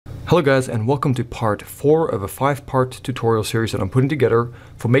Hello guys, and welcome to part 4 of a 5-part tutorial series that I'm putting together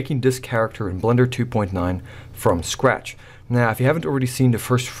for making this character in Blender 2.9 from scratch. Now, if you haven't already seen the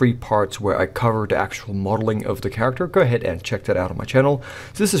first 3 parts where I cover the actual modeling of the character, go ahead and check that out on my channel.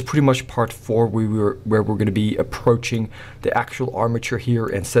 So this is pretty much part 4 where we're going to be approaching the actual armature here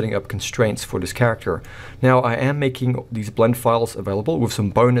and setting up constraints for this character. Now, I am making these blend files available with some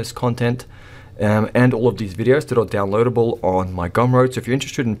bonus content and all of these videos that are downloadable on my Gumroad. So if you're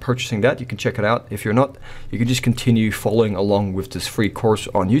interested in purchasing that, you can check it out. If you're not, you can just continue following along with this free course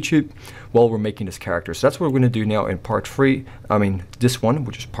on YouTube while we're making this character. So that's what we're going to do now in part 3. This one,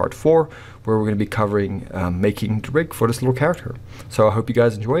 which is part 4, where we're going to be covering making the rig for this little character. So I hope you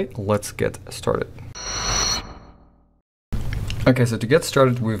guys enjoy it. Let's get started. Okay, so to get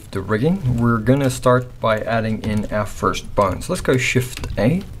started with the rigging, we're going to start by adding in our first bone. So let's go Shift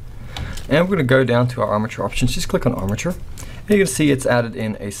A. And we're going to go down to our armature options, just click on armature, and you can see it's added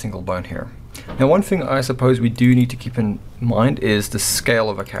in a single bone here. Now, one thing I suppose we do need to keep in mind is the scale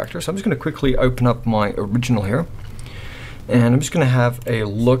of a character. So I'm just going to quickly open up my original here, and I'm just going to have a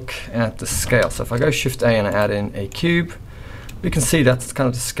look at the scale. So if I go Shift A and I add in a cube, we can see that's kind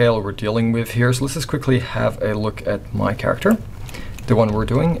of the scale we're dealing with here. So let's just quickly have a look at my character, the one we're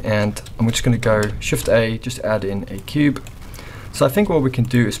doing, and I'm just going to go Shift A, just add in a cube. So I think what we can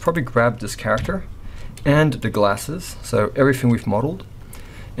do is probably grab this character and the glasses, so everything we've modeled,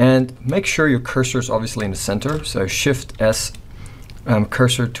 and make sure your cursor is obviously in the center. So Shift S,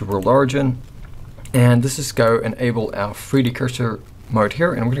 cursor to world origin, and this is go enable our 3D cursor mode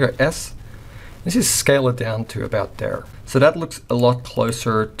here, and we're going to go S. Let's just scale it down to about there. So that looks a lot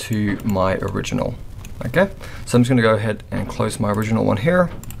closer to my original. Okay, so I'm just going to go ahead and close my original one here.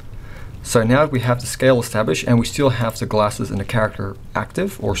 So now we have the scale established and we still have the glasses and the character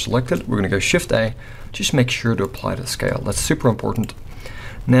active or selected. We're going to go Shift A, just make sure to apply the scale. That's super important.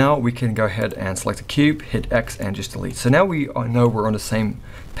 Now we can go ahead and select the cube, hit X and just delete. So now we know we're on the same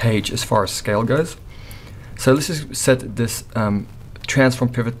page as far as scale goes. So let's just set this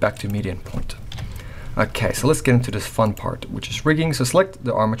transform pivot back to median point. Okay, so let's get into this fun part, which is rigging. So select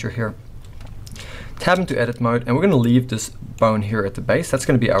the armature here, tab into edit mode, and we're going to leave this bone here at the base. That's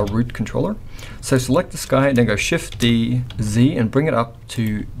going to be our root controller. So select this guy and then go Shift D, Z, and bring it up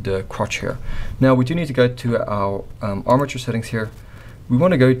to the crotch here. Now we do need to go to our armature settings here. We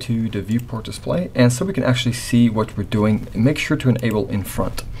want to go to the viewport display, and so we can actually see what we're doing. Make sure to enable in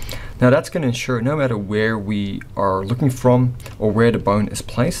front. Now that's going to ensure no matter where we are looking from or where the bone is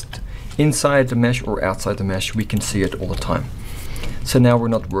placed, inside the mesh or outside the mesh, we can see it all the time. So now we're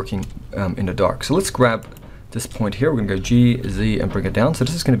not working in the dark. So let's grab this point here. We're going to go G, Z, and bring it down. So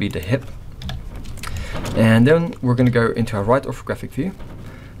this is going to be the hip. And then we're going to go into our right orthographic view.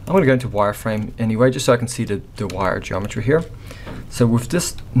 I'm going to go into wireframe anyway, just so I can see the wire geometry here. So with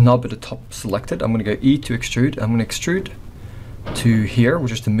this knob at the top selected, I'm going to go E to extrude. I'm going to extrude to here,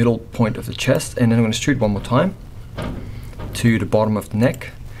 which is the middle point of the chest. And then I'm going to extrude one more time to the bottom of the neck.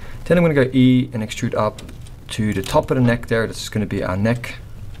 Then I'm going to go E and extrude up to the top of the neck there. This is going to be our neck,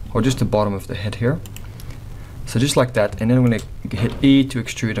 or just the bottom of the head here. So just like that, and then I'm going to hit E to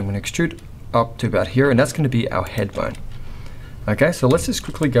extrude. I'm going to extrude up to about here, and that's going to be our head bone. Okay, so let's just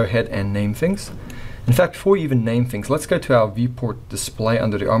quickly go ahead and name things. In fact, before we even name things, let's go to our viewport display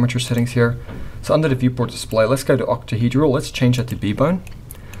under the armature settings here. So under the viewport display, let's go to octahedral. Let's change that to B bone,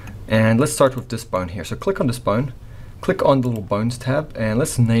 and let's start with this bone here. So click on this bone, click on the little bones tab, and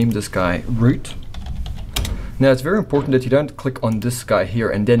let's name this guy root. Now it's very important that you don't click on this guy here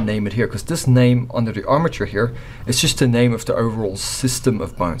and then name it here, because this name under the armature here is just the name of the overall system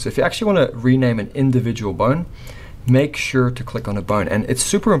of bones. So if you actually want to rename an individual bone, make sure to click on a bone. And it's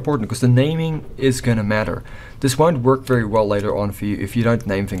super important because the naming is going to matter. This won't work very well later on for you if you don't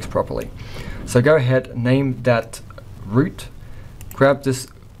name things properly. So go ahead, name that root, grab this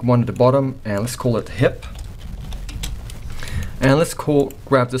one at the bottom, and let's call it hip. And let's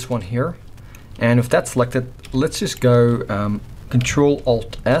grab this one here. And if that's selected, let's just go Control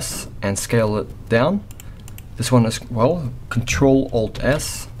Alt S and scale it down. This one as well, Control Alt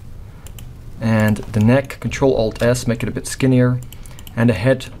S. And the neck, Control Alt S, make it a bit skinnier. And the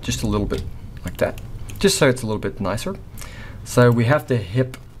head, just a little bit like that, just so it's a little bit nicer. So we have the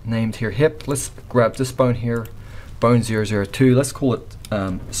hip named here, hip. Let's grab this bone here, bone 002. Let's call it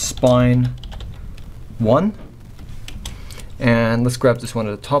spine 1. And let's grab this one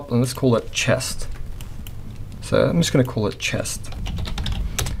at the top and let's call it chest. So I'm just going to call it chest.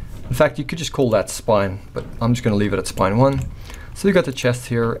 In fact, you could just call that spine, but I'm just going to leave it at spine 1. So we got the chest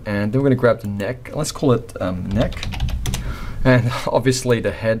here, and then we're going to grab the neck. Let's call it neck. And obviously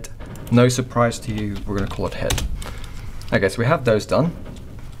the head, no surprise to you, we're going to call it head. Okay, so we have those done.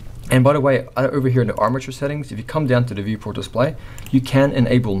 And by the way, over here in the Armature Settings, if you come down to the viewport display, you can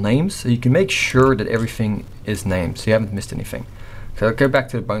enable names, so you can make sure that everything is named, so you haven't missed anything. So I'll go back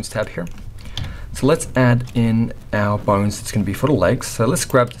to the Bones tab here. So let's add in our bones. It's going to be for the legs. So let's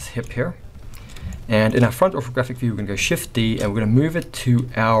grab this hip here. And in our front orthographic view, we're going to go Shift D, and we're going to move it to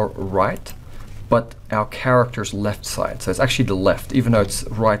our right, but our character's left side. So it's actually the left, even though it's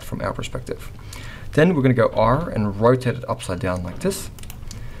right from our perspective. Then we're going to go R and rotate it upside down like this.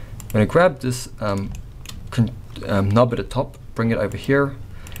 I'm going to grab this knob at the top, bring it over here,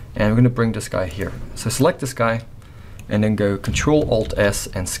 and we're going to bring this guy here. So select this guy, and then go Control-Alt-S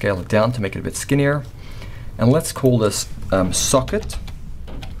and scale it down to make it a bit skinnier. And let's call this socket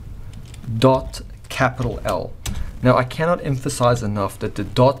dot capital L. Now I cannot emphasize enough that the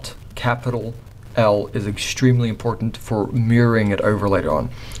dot capital L is extremely important for mirroring it over later on.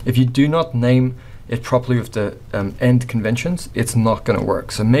 If you do not name it properly with the end conventions, it's not going to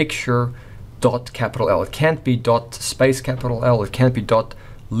work. So make sure dot capital L. It can't be dot space capital L. It can't be dot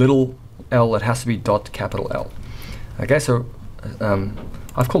little l. It has to be dot capital L. Okay, so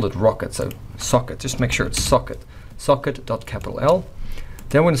I've called it rocket, so socket. Just make sure it's socket. Socket dot capital L.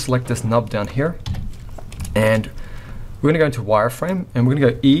 Then we're going to select this nub down here, and we're going to go into wireframe, and we're going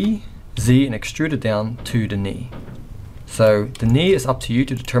to go E, Z, and extrude it down to the knee. So the knee is up to you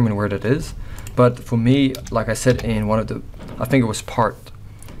to determine where that is. But for me, like I said in one of the, I think it was part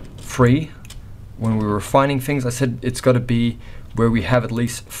 3, when we were refining things, I said it's got to be where we have at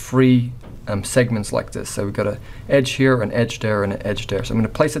least 3 segments like this. So we've got an edge here, an edge there, and an edge there. So I'm going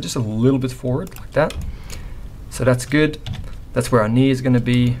to place it just a little bit forward like that. So that's good. That's where our knee is going to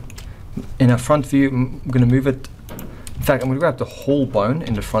be. In our front view, I'm going to move it. In fact, I'm going to grab the whole bone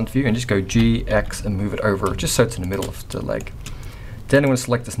in the front view and just go G, X, and move it over, just so it's in the middle of the leg. Then I'm going to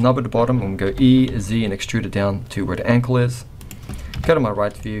select this nub at the bottom. I'm going to go E, Z, and extrude it down to where the ankle is. Go to my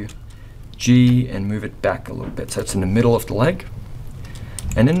right view, G, and move it back a little bit so it's in the middle of the leg.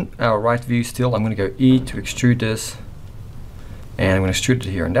 And in our right view still, I'm going to go E to extrude this, and I'm going to extrude it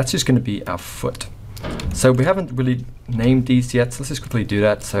here, and that's just going to be our foot. So we haven't really named these yet, so let's just quickly do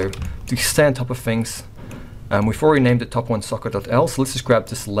that. So to stay on top of things, we've already named the top one socket.L, so let's just grab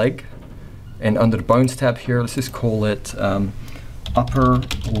this leg, and under the bones tab here, let's just call it upper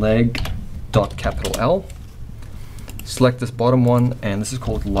leg dot capital L. Select this bottom one, and this is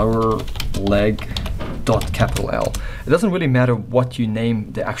called lower leg dot capital L. It doesn't really matter what you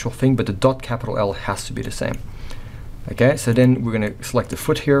name the actual thing, but the dot capital L has to be the same. Okay, so then we're going to select the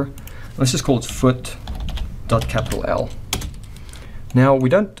foot here. Let's just call it foot dot capital L. Now we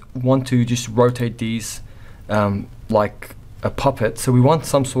don't want to just rotate these like a puppet, so we want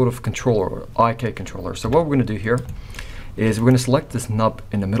some sort of controller, or IK controller. So what we're going to do here is we're going to select this nub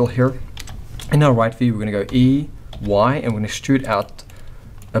in the middle here. In our right view, we're going to go E, Y, and we're going to extrude out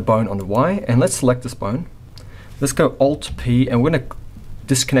a bone on the Y, and let's select this bone. Let's go Alt P, and we're going to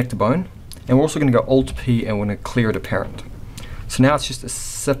disconnect the bone, and we're also going to go Alt P, and we're going to clear the parent. So now it's just a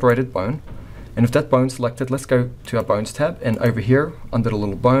separated bone, and with that bone selected, let's go to our bones tab, and over here under the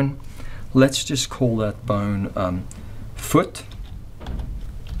little bone, let's just call that bone foot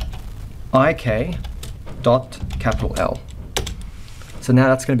IK dot capital L. So now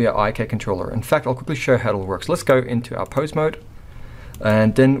that's going to be our IK controller. In fact, I'll quickly show you how it all works. Let's go into our pose mode,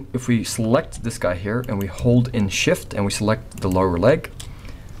 and then if we select this guy here and we hold in shift and we select the lower leg,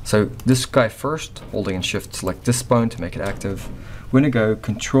 so this guy first, holding in shift, select this bone to make it active. We're going to go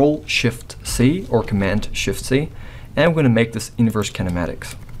Control Shift C or Command Shift C, and we're going to make this inverse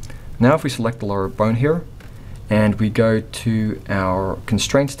kinematics. Now if we select the lower bone here and we go to our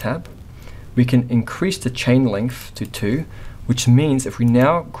constraints tab, we can increase the chain length to 2, which means if we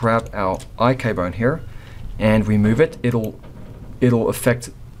now grab our IK bone here and we move it, it'll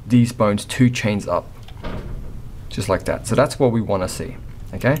affect these bones 2 chains up, just like that. So that's what we want to see.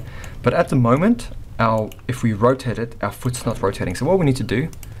 Okay, but at the moment, if we rotate it, our foot's not rotating. So what we need to do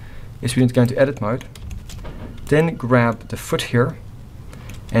is we need to go into edit mode, then grab the foot here,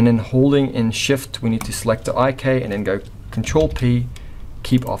 and then holding in shift, we need to select the IK and then go Control P,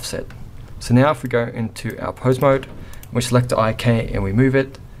 keep offset. So now if we go into our pose mode, we select the IK and we move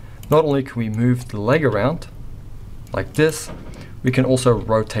it, not only can we move the leg around like this, we can also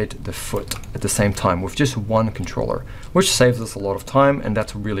rotate the foot at the same time with just one controller, which saves us a lot of time, and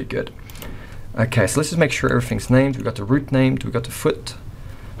that's really good. Okay, so let's just make sure everything's named. We've got the root named, we've got the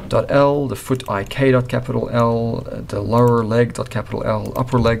foot.L, the foot IK.capital L, the lower leg.capital L,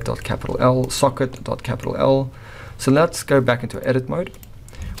 upper leg.capital L, socket.capital L. So let's go back into edit mode.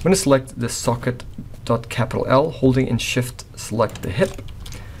 I'm going to select the socket.capital L, holding in shift, select the hip.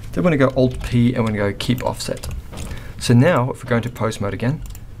 Then we're going to go Alt P and we're going to go keep offset. So now, if we go into pose mode again,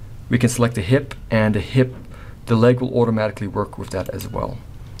 we can select the hip, and the leg will automatically work with that as well.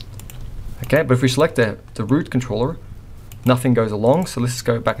 Okay, but if we select the root controller, nothing goes along. So let's just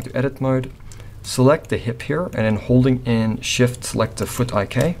go back into edit mode, select the hip here, and then holding in shift select the foot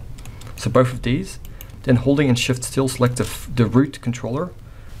IK. So both of these, then holding in shift still select the root controller,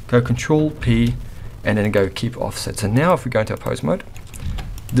 go control P, and then go keep offset. So now if we go into our pose mode,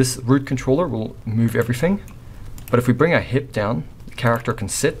 this root controller will move everything. But if we bring our hip down, the character can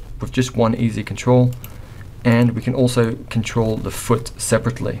sit with just one easy control, and we can also control the foot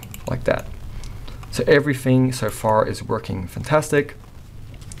separately like that. So everything so far is working fantastic.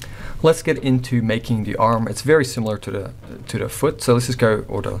 Let's get into making the arm. It's very similar to the foot. So let's just go,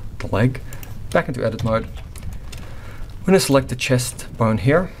 or the leg, back into edit mode. We're going to select the chest bone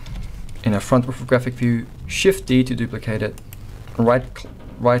here in our front orthographic view, shift D to duplicate it,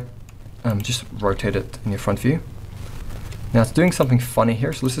 just rotate it in your front view. Now it's doing something funny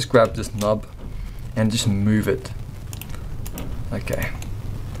here, so let's just grab this nub and just move it. Okay,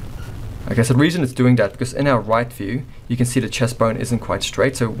 so the reason it's doing that, because in our right view, you can see the chest bone isn't quite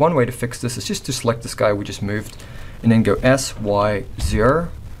straight. So one way to fix this is just to select this guy we just moved, and then go S, Y, 0,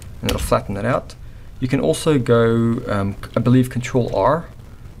 and it'll flatten it out. You can also go, I believe, Control R,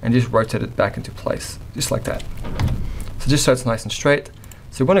 and just rotate it back into place, just like that. So just so it's nice and straight.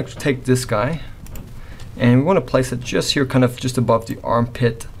 So we want to take this guy, and we want to place it just here, kind of just above the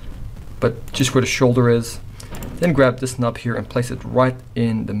armpit, but just where the shoulder is. Then grab this nub here and place it right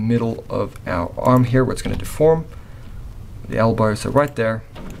in the middle of our arm here, where it's going to deform the elbow, so right there.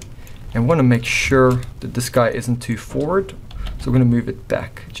 And we want to make sure that this guy isn't too forward, so we're going to move it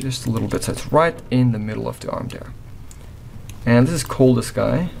back just a little bit, so it's right in the middle of the arm there. And this is call this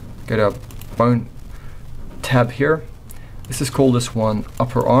guy, go to our bone tab here. Let's just call this one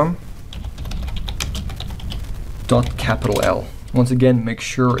upper arm dot capital L. Once again, make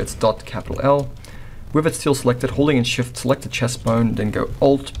sure it's dot capital L. With it still selected, holding in shift, select the chest bone, then go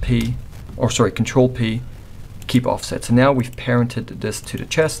Alt P, or sorry, Control P, keep offset. So now we've parented this to the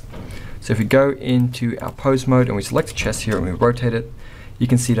chest. So if we go into our pose mode and we select the chest here and we rotate it, you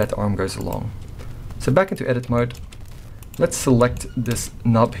can see that the arm goes along. So back into edit mode, let's select this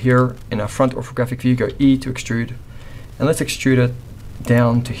nub here in our front orthographic view, go E to extrude, and let's extrude it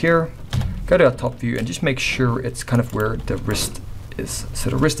down to here. Go to our top view and just make sure it's kind of where the wrist is. So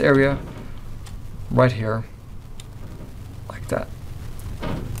the wrist area, right here, like that.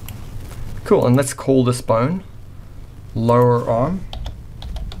 Cool, and let's call this bone lower arm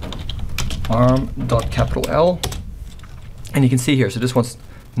dot capital L. And you can see here, so this one's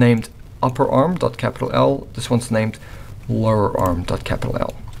named upper arm dot capital L, this one's named lower arm dot capital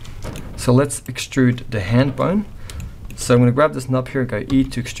L. So let's extrude the hand bone. So I'm going to grab this nub here, go E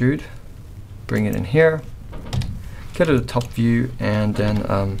to extrude, bring it in here, go to the top view, and then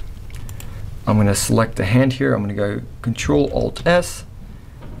I'm going to select the hand here. I'm going to go Control Alt S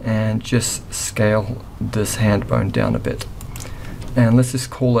and just scale this hand bone down a bit. And let's just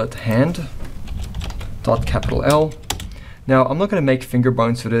call it hand dot capital L. Now I'm not going to make finger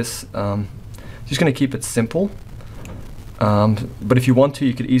bones for this, just going to keep it simple. But if you want to,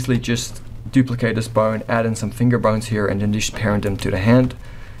 you could easily just duplicate this bone, add in some finger bones here, and then just parent them to the hand.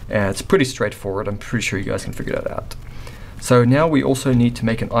 It's pretty straightforward. I'm pretty sure you guys can figure that out. So now we also need to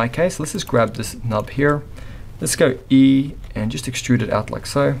make an IK. So let's just grab this nub here. Let's go E and just extrude it out like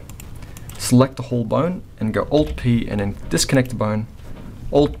so. Select the whole bone and go Alt P and then disconnect the bone.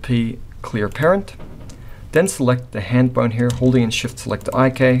 Alt P, clear parent. Then select the hand bone here, holding in shift select the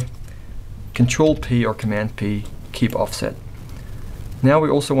IK. Control P or Command P, keep offset. Now we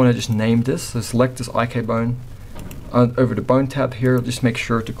also want to just name this. So select this IK bone. Over the bone tab here, just make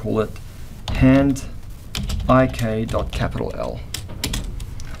sure to call it hand IK.capital L.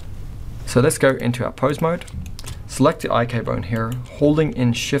 So let's go into our pose mode. Select the IK bone here, holding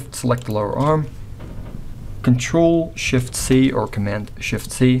in shift select the lower arm, Control Shift C or Command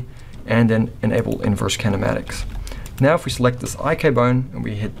Shift C, and then enable inverse kinematics. Now if we select this IK bone and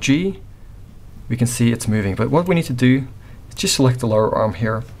we hit G, we can see it's moving. But what we need to do is just select the lower arm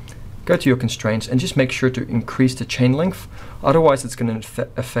here, go to your constraints and just make sure to increase the chain length. Otherwise it's going to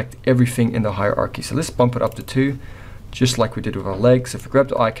affect everything in the hierarchy. So let's bump it up to 2, just like we did with our legs. If we grab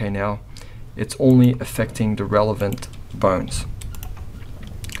the IK now, it's only affecting the relevant bones,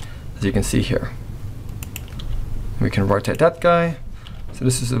 as you can see here. We can rotate that guy. So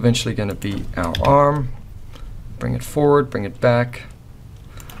this is eventually going to be our arm. Bring it forward, bring it back.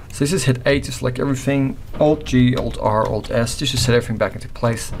 So let's just hit A to select everything, Alt G, Alt R, Alt S, just to set everything back into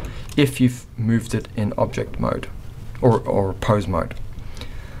place if you've moved it in object mode or pose mode.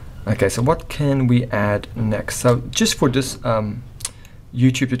 Okay, so what can we add next? So just for this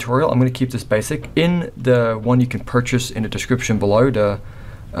YouTube tutorial. I'm going to keep this basic. In the one you can purchase in the description below,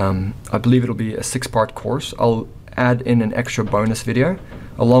 I believe it'll be a 6-part course. I'll add in an extra bonus video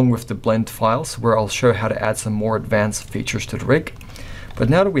along with the blend files where I'll show how to add some more advanced features to the rig. But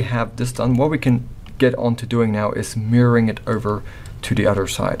now that we have this done, what we can get on to doing now is mirroring it over to the other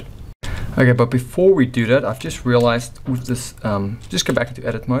side. Okay, but before we do that, I've just realized with this, just go back into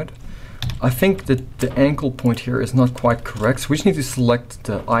edit mode. I think that the ankle point here is not quite correct. So we just need to select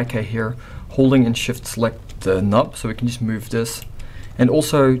the IK here, holding and shift select the nub, so we can just move this. And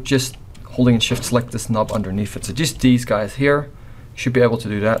also just holding and shift select this nub underneath it. So just these guys here should be able to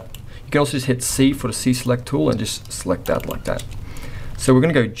do that. You can also just hit C for the C select tool and just select that like that. So we're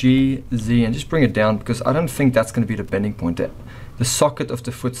going to go G, Z, and just bring it down because I don't think that's going to be the bending point. The socket of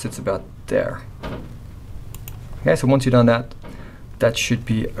the foot sits about there. Okay, so once you've done that, that should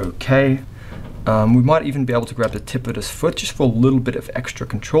be okay. We might even be able to grab the tip of this foot just for a little bit of extra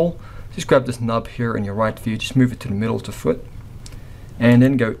control. Just grab this nub here in your right view, just move it to the middle of the foot. And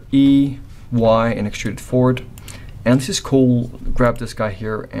then go E, Y, and extrude it forward. And let's just grab this guy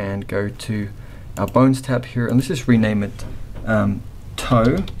here and go to our bones tab here, and let's just rename it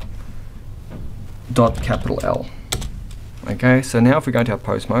toe dot capital L. Okay, so now if we go into our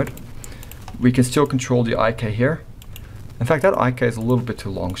pose mode, we can still control the IK here. In fact, that IK is a little bit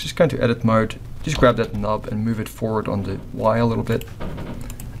too long. So just go into edit mode, just grab that nub and move it forward on the Y a little bit.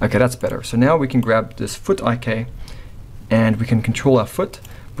 Okay, that's better. So now we can grab this foot IK and we can control our foot,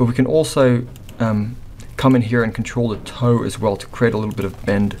 but we can also come in here and control the toe as well to create a little bit of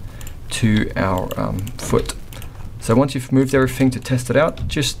bend to our foot. So once you've moved everything to test it out,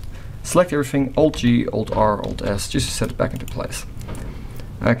 just select everything, Alt-G, Alt-R, Alt-S, just to set it back into place.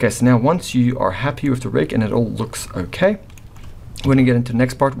 Okay, so now once you are happy with the rig and it all looks okay, we're going to get into the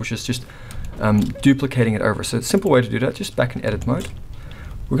next part, which is just duplicating it over. So a simple way to do that, just back in edit mode.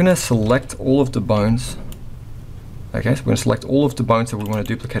 We're going to select all of the bones. Okay, so we're going to select all of the bones that we want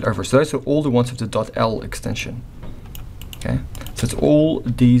to duplicate over. So those are all the ones with the .L extension. Okay, so it's all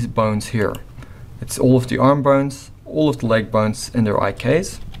these bones here. It's all of the arm bones, all of the leg bones and their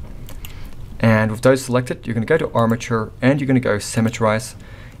IKs. And with those selected, you're going to go to Armature and you're going to go Symmetrize.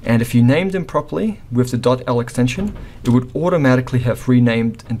 And if you named them properly with the .L extension, it would automatically have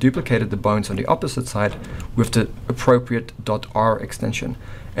renamed and duplicated the bones on the opposite side with the appropriate .R extension.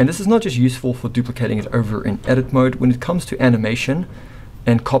 And this is not just useful for duplicating it over in edit mode. When it comes to animation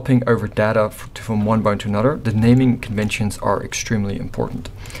and copying over data from one bone to another, the naming conventions are extremely important.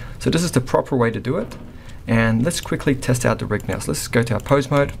 So this is the proper way to do it. And let's quickly test out the rig now. So let's go to our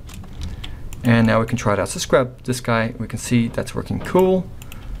pose mode. And now we can try it out. So let's grab this guy. We can see that's working cool.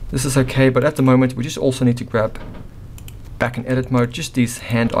 This is okay, but at the moment we just also need to grab back in edit mode, just these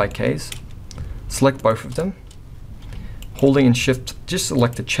hand IKs. Select both of them. Holding and shift, just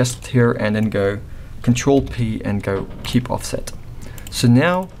select the chest here and then go Control P and go keep offset. So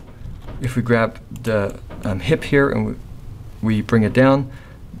now if we grab the hip here and we bring it down,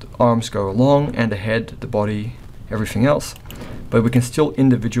 the arms go along and the head, the body, everything else. But we can still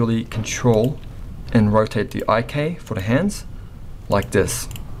individually control and rotate the IK for the hands like this.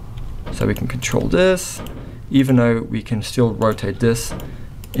 So we can control this, even though we can still rotate this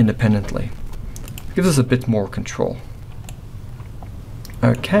independently. It gives us a bit more control.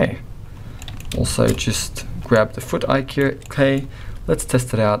 Okay. Also just grab the foot IK. Let's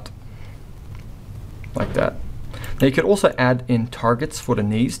test it out like that. Now you could also add in targets for the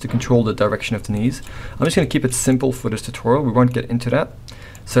knees to control the direction of the knees. I'm just going to keep it simple for this tutorial. We won't get into that.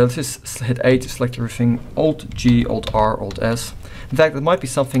 So let's just hit A to select everything, Alt-G, Alt-R, Alt-S. In fact, there might be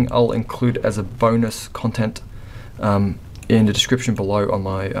something I'll include as a bonus content in the description below on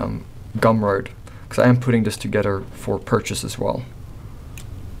my Gumroad, because I am putting this together for purchase as well.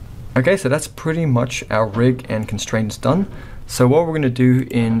 Okay, so that's pretty much our rig and constraints done. So what we're going to do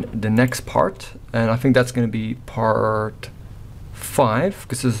in the next part, and I think that's going to be part 5,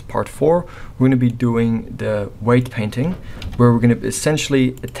 because this is part 4, we're going to be doing the weight painting, where we're going to be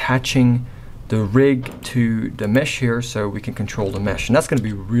essentially attaching the rig to the mesh here so we can control the mesh. And that's going to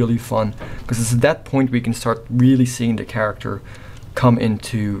be really fun, because it's at that point we can start really seeing the character come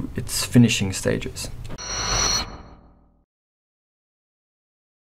into its finishing stages.